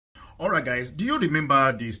Alright guys, do you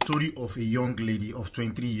remember the story of a young lady of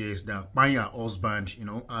 23 years that buying her husband,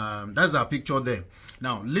 that's her picture there.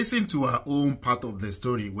 Now, listen to her own part of the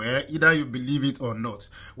story where either you believe it or not.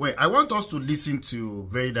 Well, I want us to listen to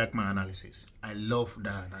Very Dark Man analysis. I love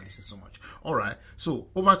that analysis so much. Alright, so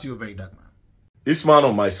over to you, Very Dark Man. This man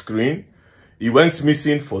on my screen, he went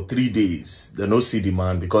missing for 3 days. They don't see the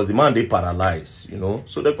man because the man they paralyzed,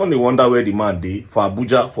 So they come wonder where the man they for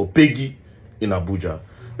Abuja, for Peggy in Abuja.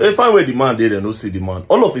 They find where the man they don't see the man.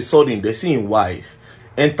 All of a sudden, they see his wife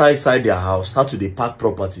enter inside their house, start to park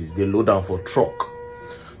properties, they load down for truck.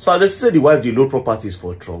 So as they say the wife they load properties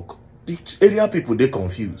for truck, the area people they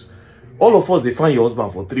confused. All of us they find your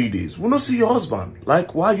husband for 3 days. We don't see your husband.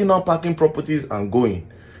 Like, why are you now parking properties and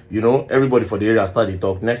going? Everybody for the area start to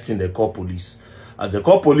talk. Next thing they call police. As they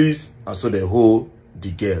call police, and so they hold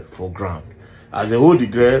the girl for ground. As they hold the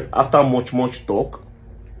girl, after much talk,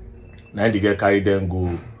 now the girl carry them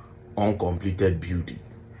go uncompleted building.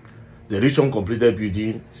 They reach uncompleted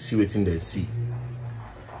building, see what they see.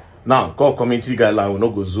 Now, call community guideline, we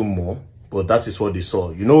not go zoom more, but that is what they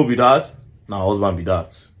saw. You know who be that? Now husband be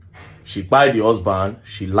that. She buy the husband,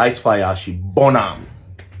 she light fire, she burn him.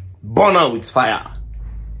 Burn him with fire.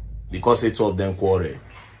 Because it's of them quarrel.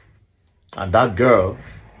 And that girl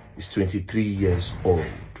is 23 years old.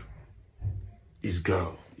 This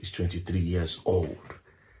girl is 23 years old.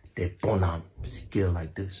 They burn him. See girl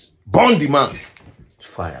like this. Burn the man.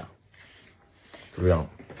 Fire. Real.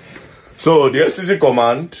 So the FCC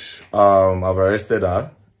command have arrested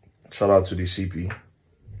her. Shout out to the CP,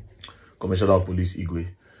 Commissioner of Police Igwe,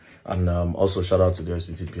 and also shout out to the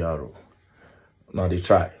FCT PRO. Now they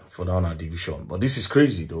try for down our division, but this is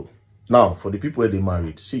crazy though. Now for the people where they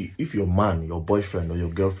married, see, if your man, your boyfriend or your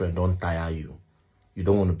girlfriend don't tire you, you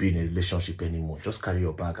don't want to be in a relationship anymore, just carry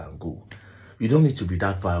your bag and go. You don't need to be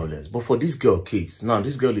that violent. But for this girl case, now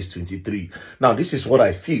this girl is 23. Now this is what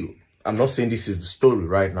I feel. I'm not saying this is the story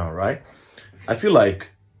right now, right? I feel like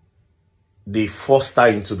they forced her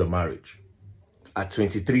into the marriage at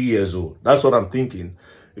 23 years old. That's what I'm thinking.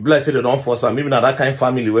 If like say they don't force her, maybe not that kind of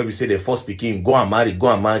family where we say they force Pekin, go and marry.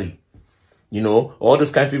 All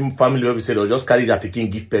those kind of family where we say they'll just carry their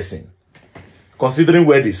Pekin give person. Considering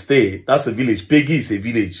where they stay, that's a village. Peggy is a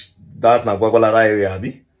village. That Nagwagwalara area,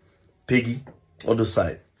 abi? Peggy, other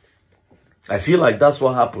side. I feel like that's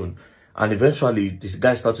what happened. And eventually, this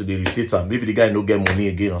guy started to irritate her. Maybe the guy no get money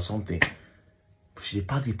again or something. But she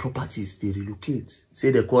pack the properties, they relocate.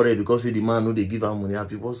 Say they quarrel because say the man know they give her money.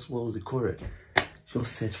 What was the quarrel? She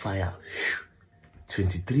just set fire.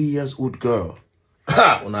 23 years old girl.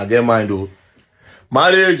 When I get mine though.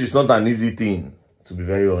 Marriage is not an easy thing, to be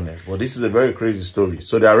very honest. But this is a very crazy story.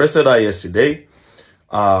 So they arrested her yesterday.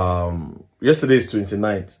 Yesterday is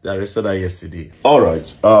 29th. They arrested her yesterday. Alright.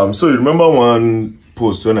 So you remember one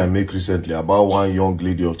post when I make recently about one young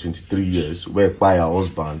lady of 23 years where by her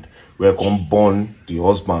husband, where come burn the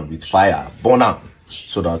husband with fire, burn her,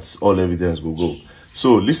 so that all evidence will go.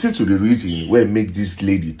 So listen to the reason where make this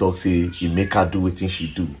lady talk say it make her do what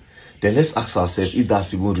she do. Then let's ask ourselves if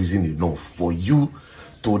that's even reason enough for you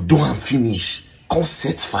to do and finish. Come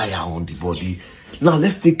set fire on the body. Now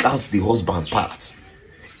let's take out the husband part.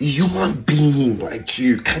 A human being like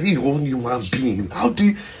you, carry your own human being. How do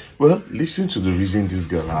you... Well, listen to the reason this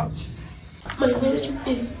girl has. My name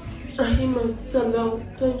is Rahima Salau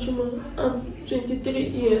Tanjuma. I'm 23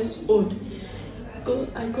 years old.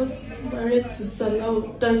 I got married to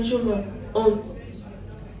Salau Tanjuma on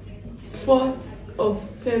 4th of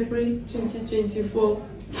February 2024.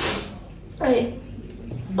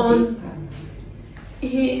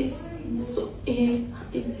 He is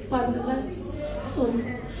paralyzed. So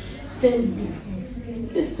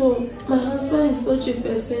my husband is such a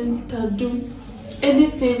person that do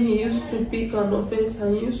anything. He used to pick an offense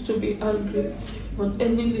and he used to be angry on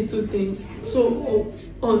any little things. So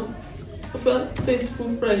on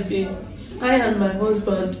Faithful Friday, I and my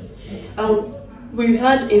husband, we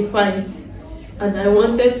had a fight and I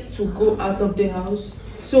wanted to go out of the house.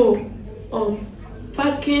 So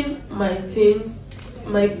packing my things,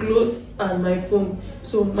 my clothes and my phone.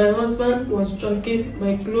 So my husband was dragging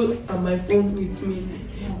my clothes and my phone with me.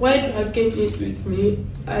 While dragging it with me,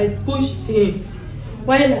 I pushed him.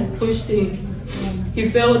 While I pushed him, he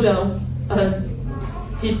fell down and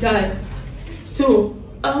he died. So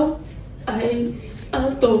out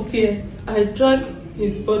of fear, I dragged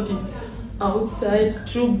his body outside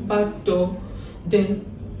through back door. Then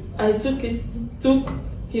I took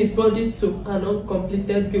his body to an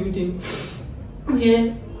uncompleted building.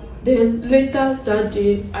 Yeah. Then later that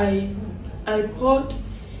day, I poured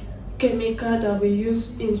chemical that we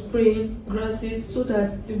use in spraying grasses so that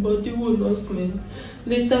the body will not smell.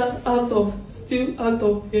 Later, still out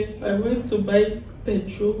of fear, I went to buy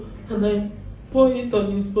petrol and I pour it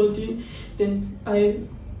on his body. Then I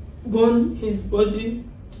burn his body.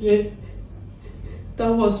 Then that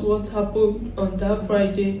was what happened on that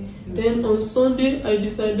Friday. Then on Sunday, I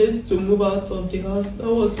decided to move out of the house. That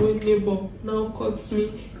was when neighbor now caught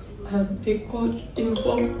me and they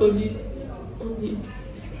informed police on it.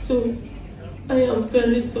 So I am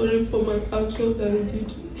very sorry for my action that I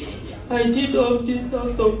did. I did all this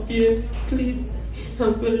out of fear. Please,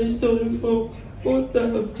 I'm very sorry for what I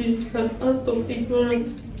have did and out of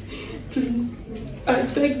ignorance. Please, I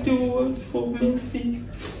beg the world for mercy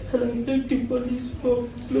and I beg the police for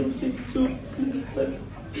mercy too. Please,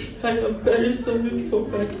 I am very sorry for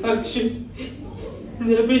my action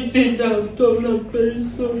and everything that I've done. I'm very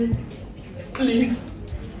sorry. Please,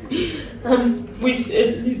 I'm with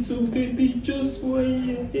a little baby, just 1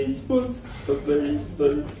 year, 8 months. I'm very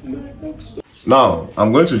sorry for my action. Now,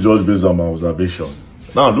 I'm going to judge based on my observation.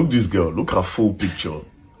 Now, look this girl. Look her full picture.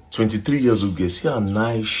 23 years old girl. See her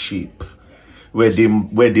nice shape. Where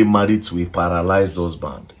they married to a paralyzed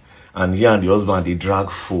husband. And here and the husband, they drag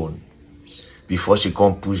phone. Before she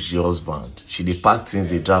come push the husband. She dey pack things,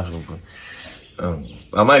 they drag phone.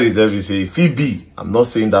 I might tell you, say, Phoebe, I'm not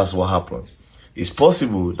saying that's what happened. It's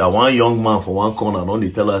possible that one young man from one corner and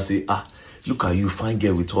they tell her, say, look at you, fine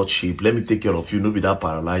girl with hot shape. Let me take care of you. No be that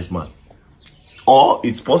paralyzed man. Or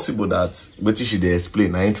it's possible that what she dey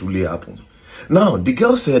explain, I ain't truly happen. Now, the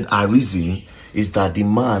girl said her reason is that the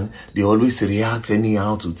man, they always react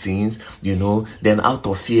anyhow to things, you know, then out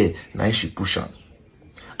of fear, now she push him.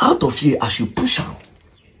 Out of fear, as she push him.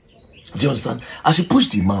 Do you understand? As she push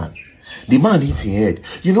the man hit his head.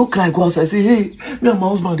 You know, cry, go outside, say, hey, me and my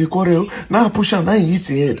husband, they quarrel. Now I push him, now he hit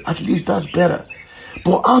his head. At least that's better.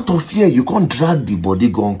 But out of fear, you can't drag the body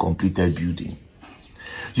go on completed building.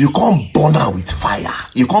 You can't burn her with fire.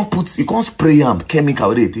 You can't spray him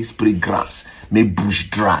chemical where they spray grass, make bush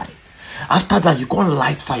dry. After that, you can't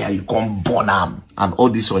light fire, you can't burn him. And all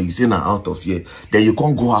this one, you say now out of here. Then you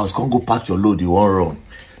can't go house, can't go pack your load, you won't run.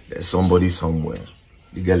 There's somebody somewhere.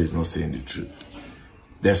 The girl is not saying the truth.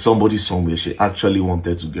 There's somebody somewhere. She actually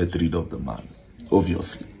wanted to get rid of the man.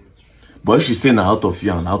 Obviously. But if she's saying out of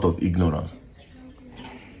fear and out of ignorance,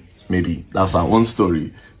 maybe that's her own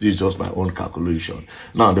story. This is just my own calculation.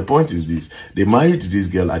 Now, the point is this. They married this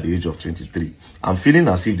girl at the age of 23. I'm feeling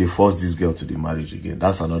as if they forced this girl to the marriage again.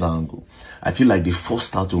 That's another angle. I feel like they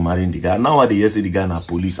forced her to marry the guy. Now, they say the guy na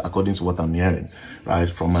police, according to what I'm hearing, right,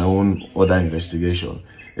 from my own other investigation.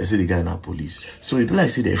 They say the guy na police. So it be like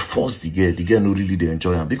say they forced the girl no really they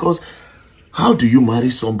enjoy him. Because how do you marry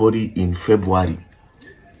somebody in February,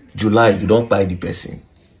 July, you don't buy the person?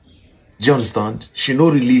 Do you understand? She no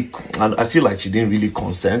really, and I feel like she didn't really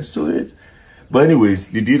consent to it. But anyways,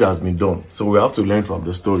 the deed has been done. So we have to learn from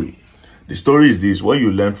the story. The story is this. What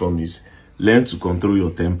you learn from is, learn to control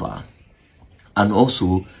your temper. And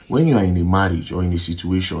also, when you are in a marriage or in a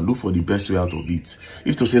situation, look for the best way out of it.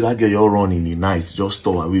 If to say that girl you're running in the night, just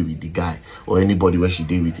stop away with the guy or anybody where she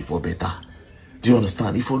did with it for better. Do you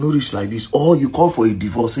understand? If you no reach like this, or you call for a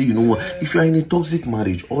divorce, say, you know what, if you are in a toxic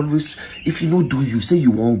marriage, always, if you no do, you say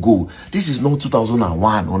you won't go. This is not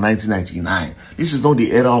 2001 or 1999. This is not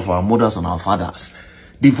the era of our mothers and our fathers.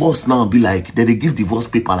 Divorce now be like, they give divorce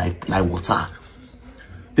paper like water.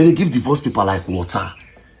 They give divorce paper like water.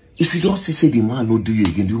 If you don't say the man no do you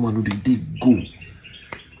again, the woman no do you, they go.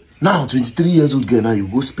 Now, 23 years old girl, now you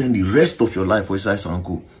go spend the rest of your life with size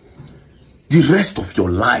uncle. The rest of your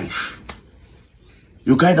life.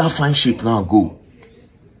 You get that fine shape now, go.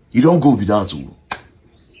 You don't go without you.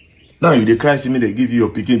 Now you they cry to me, they give you your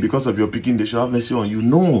picking because of your picking, they should have mercy on you.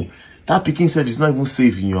 No, that picking self is not even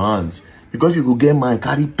safe in your hands. Because you go get man,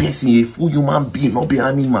 carry person, a full human being, not be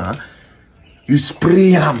animal. You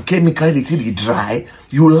spray him chemically till it dry.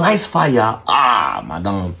 You light fire. Ah,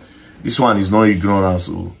 madam, this one is not ignorance.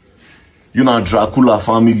 So you not Dracula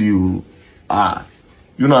family. You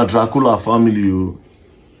not Dracula family. You.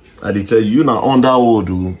 I tell you, you not underworld.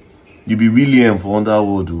 You be William for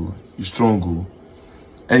underworld. You strong.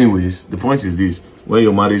 Anyways, the point is this: when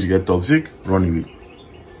your marriage get toxic, run away.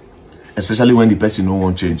 Especially when the person no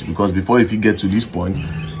want change. Because before, if you get to this point,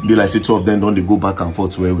 be like say two of them don't they go back and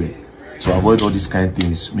forth where. So avoid all these kind of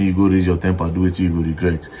things. May you go raise your temper, do it till you go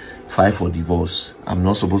regret. Fight for divorce. I'm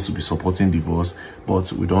not supposed to be supporting divorce,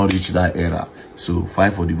 but we don't reach that era. So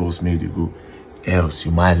fight for divorce, may you go. Else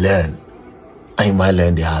you might learn. And you might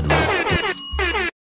learn the hard way.